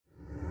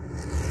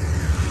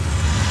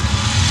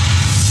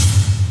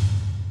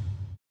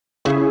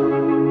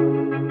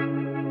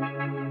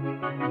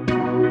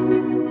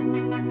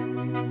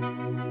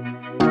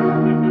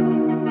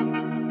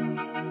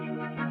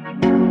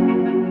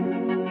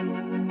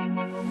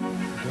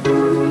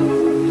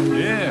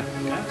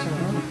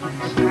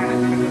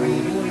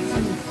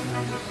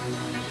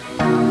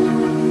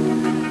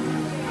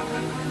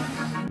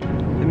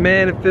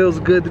Man, it feels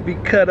good to be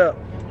cut up.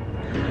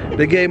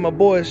 They gave my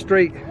boy a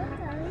straight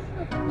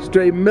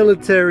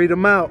military to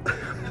mount.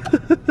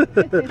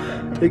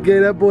 They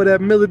gave that boy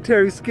that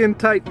military skin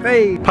tight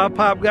fade.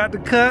 Pop got the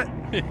cut.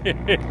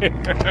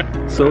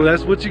 So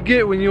that's what you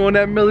get when you're on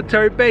that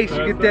military base.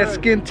 You get that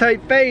skin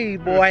tight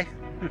fade, boy.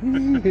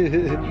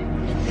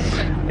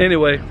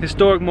 Anyway,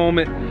 historic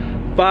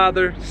moment.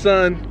 Father,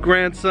 son,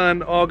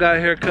 grandson all got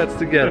haircuts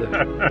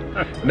together.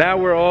 Now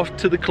we're off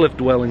to the Cliff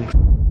Dwellings.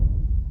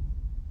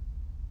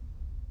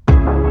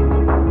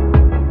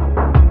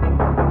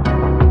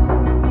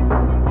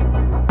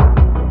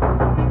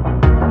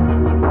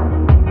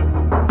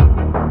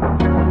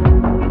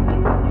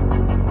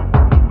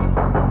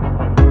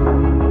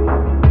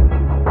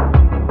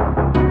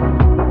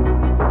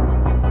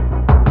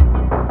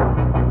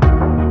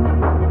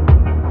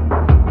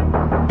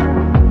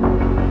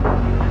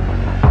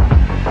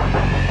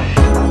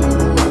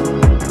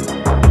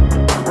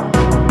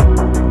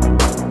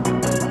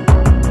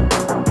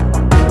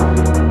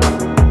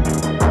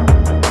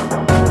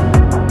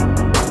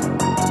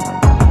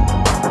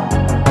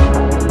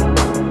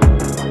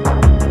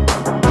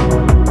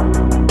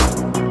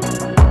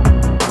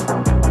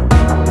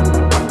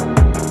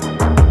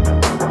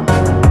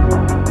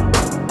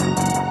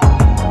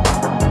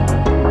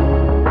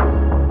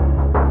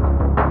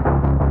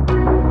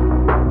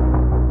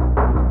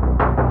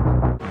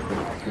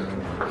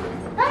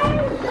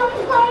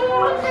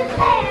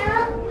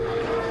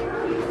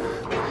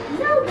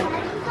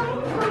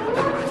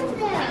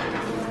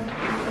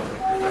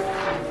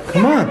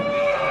 Come on.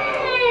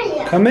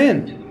 Come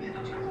in.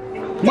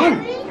 Come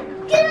on.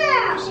 Get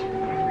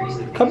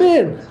out. Come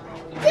in.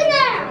 Get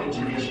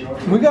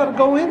out. We gotta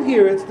go in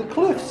here. It's the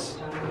cliffs.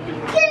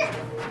 Get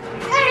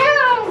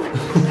out.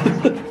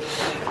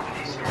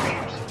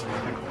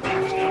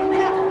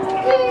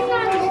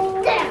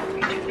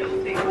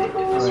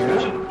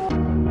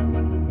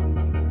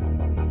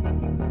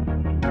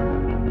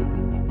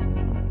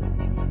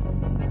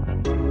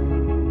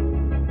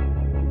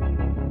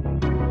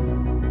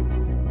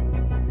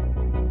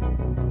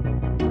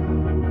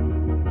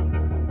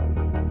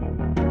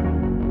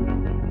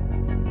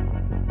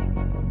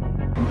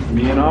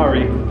 Me and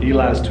Ari,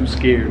 Eli's too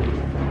scared.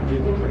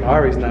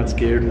 Ari's not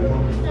scared.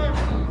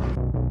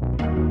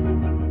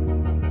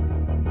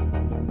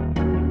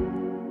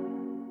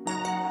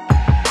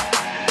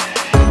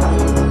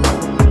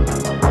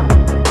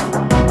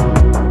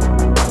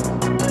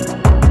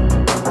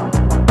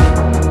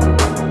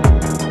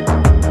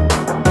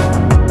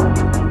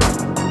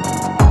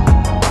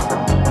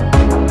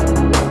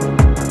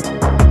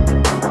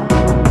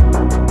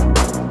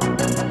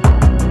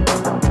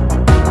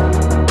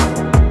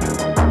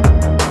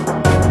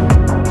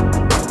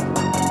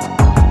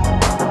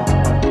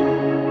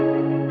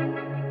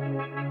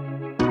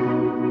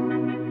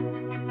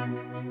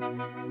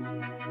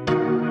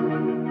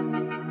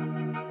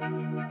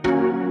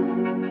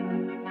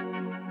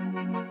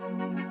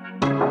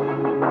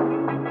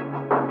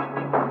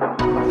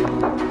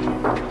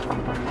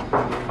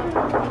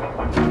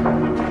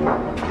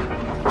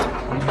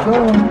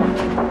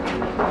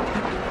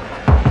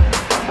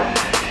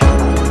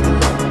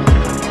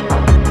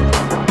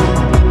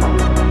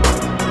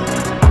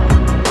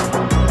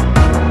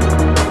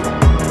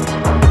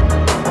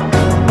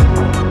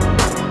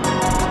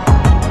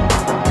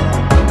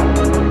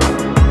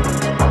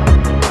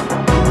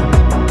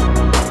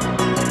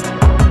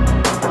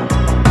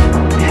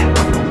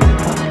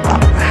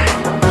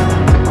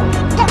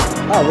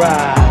 All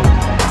right.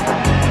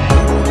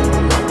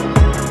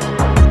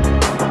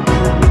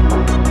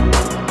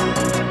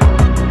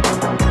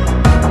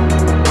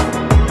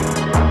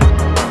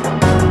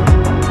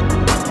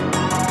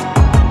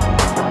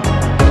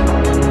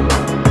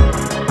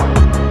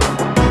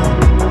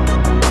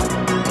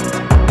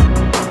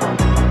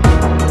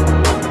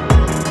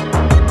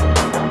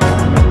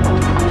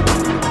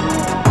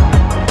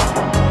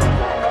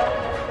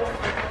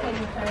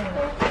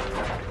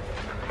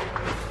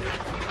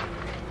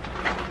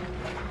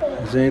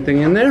 Is there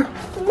anything in there?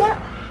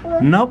 No.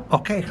 Nope.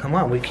 Okay, come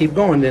on. We keep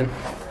going then.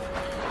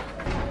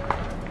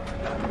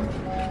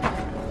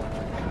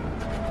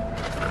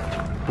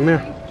 Come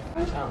here.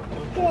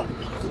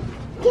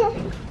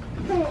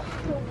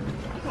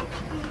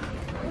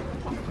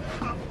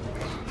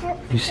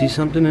 You see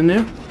something in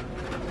there?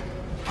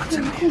 What's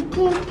in there?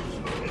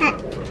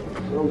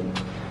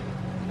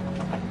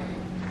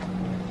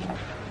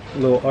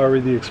 Little Ari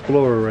the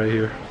Explorer right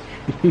here.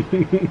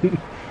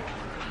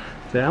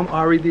 Say, I'm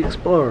Ari the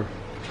Explorer.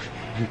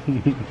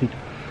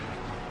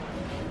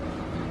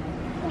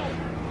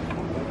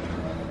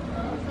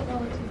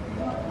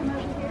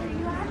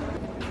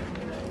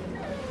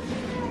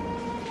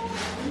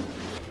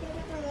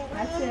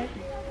 That's it.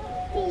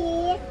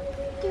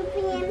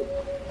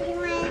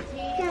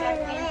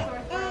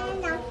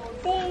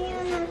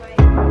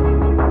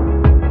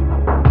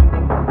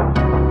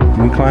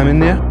 Can we climb in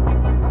there?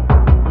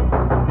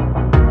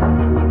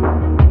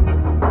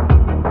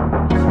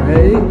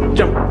 Ready?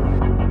 Jump!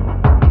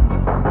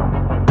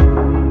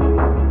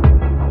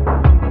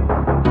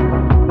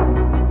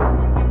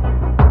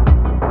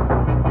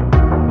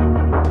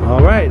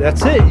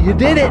 that's it. You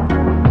did it.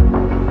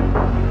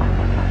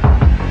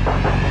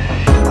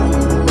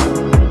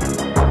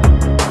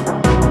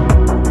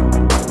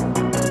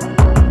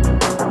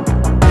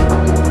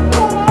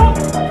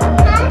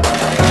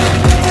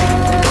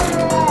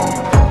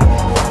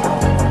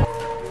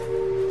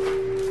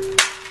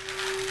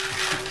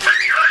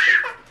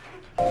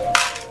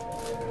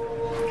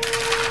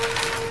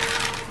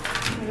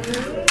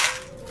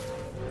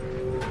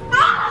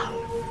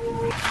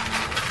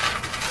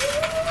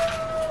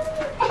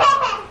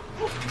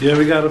 Yeah,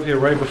 we got up here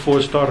right before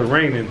it started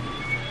raining.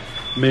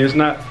 I mean, it's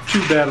not too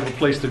bad of a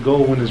place to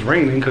go when it's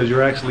raining because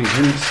you're actually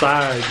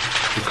inside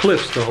the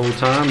cliffs the whole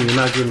time and you're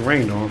not getting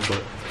rained on.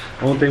 But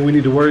the only thing we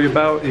need to worry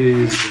about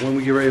is when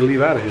we get ready to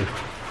leave out of here.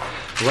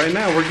 Right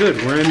now, we're good.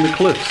 We're in the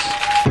cliffs.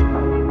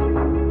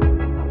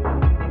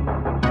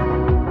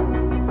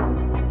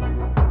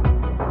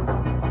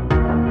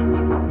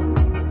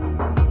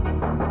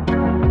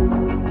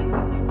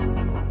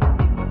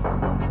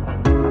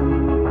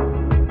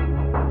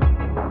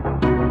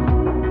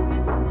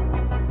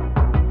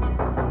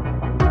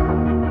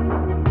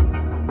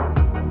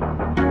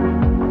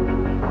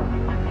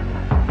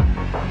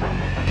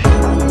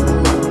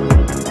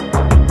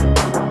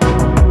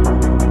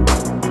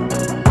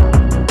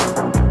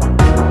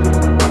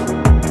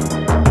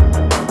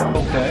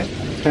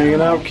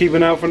 Hanging out,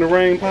 keeping out from the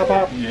rain,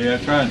 Pop-Pop? Yeah,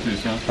 trying to,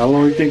 son. How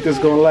long do you think this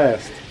is gonna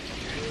last?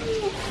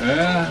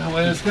 Yeah,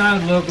 well, it's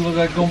kind of look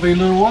like it's gonna be a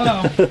little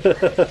while.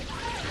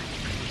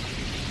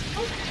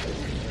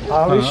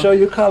 Let me show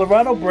you a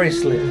Colorado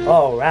bracelet.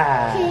 All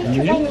right.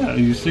 Yeah,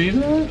 you see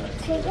that?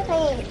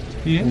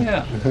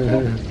 Yeah.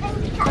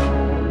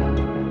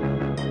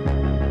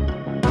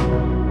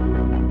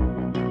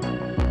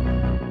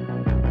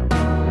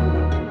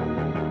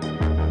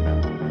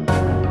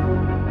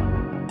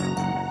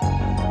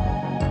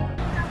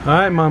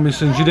 Alright, Mommy,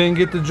 since you didn't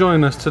get to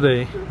join us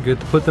today, you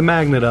get to put the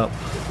magnet up.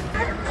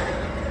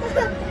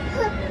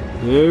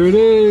 There it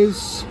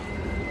is.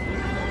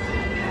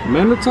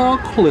 Manitou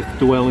Cliff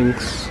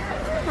Dwellings.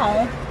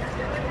 Oh,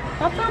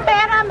 don't feel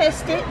bad I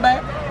missed it,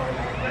 but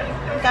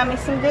got me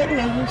some good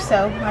news,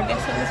 so I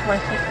guess it was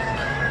worth it.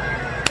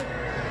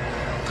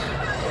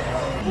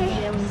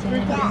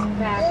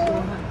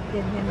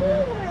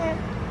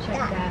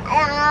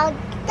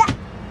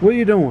 What are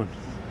you doing?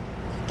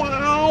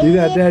 You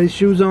got Daddy's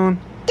shoes on?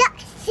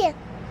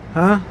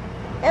 Huh?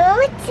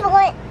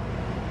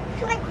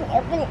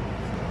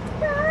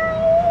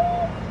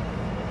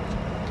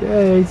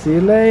 Okay, see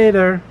you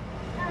later.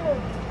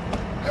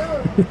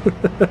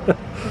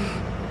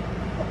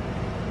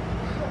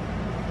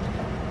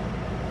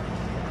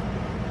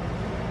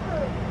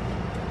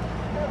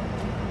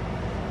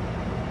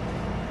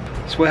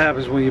 That's what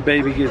happens when your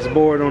baby gets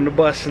bored on the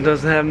bus and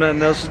doesn't have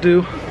nothing else to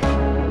do.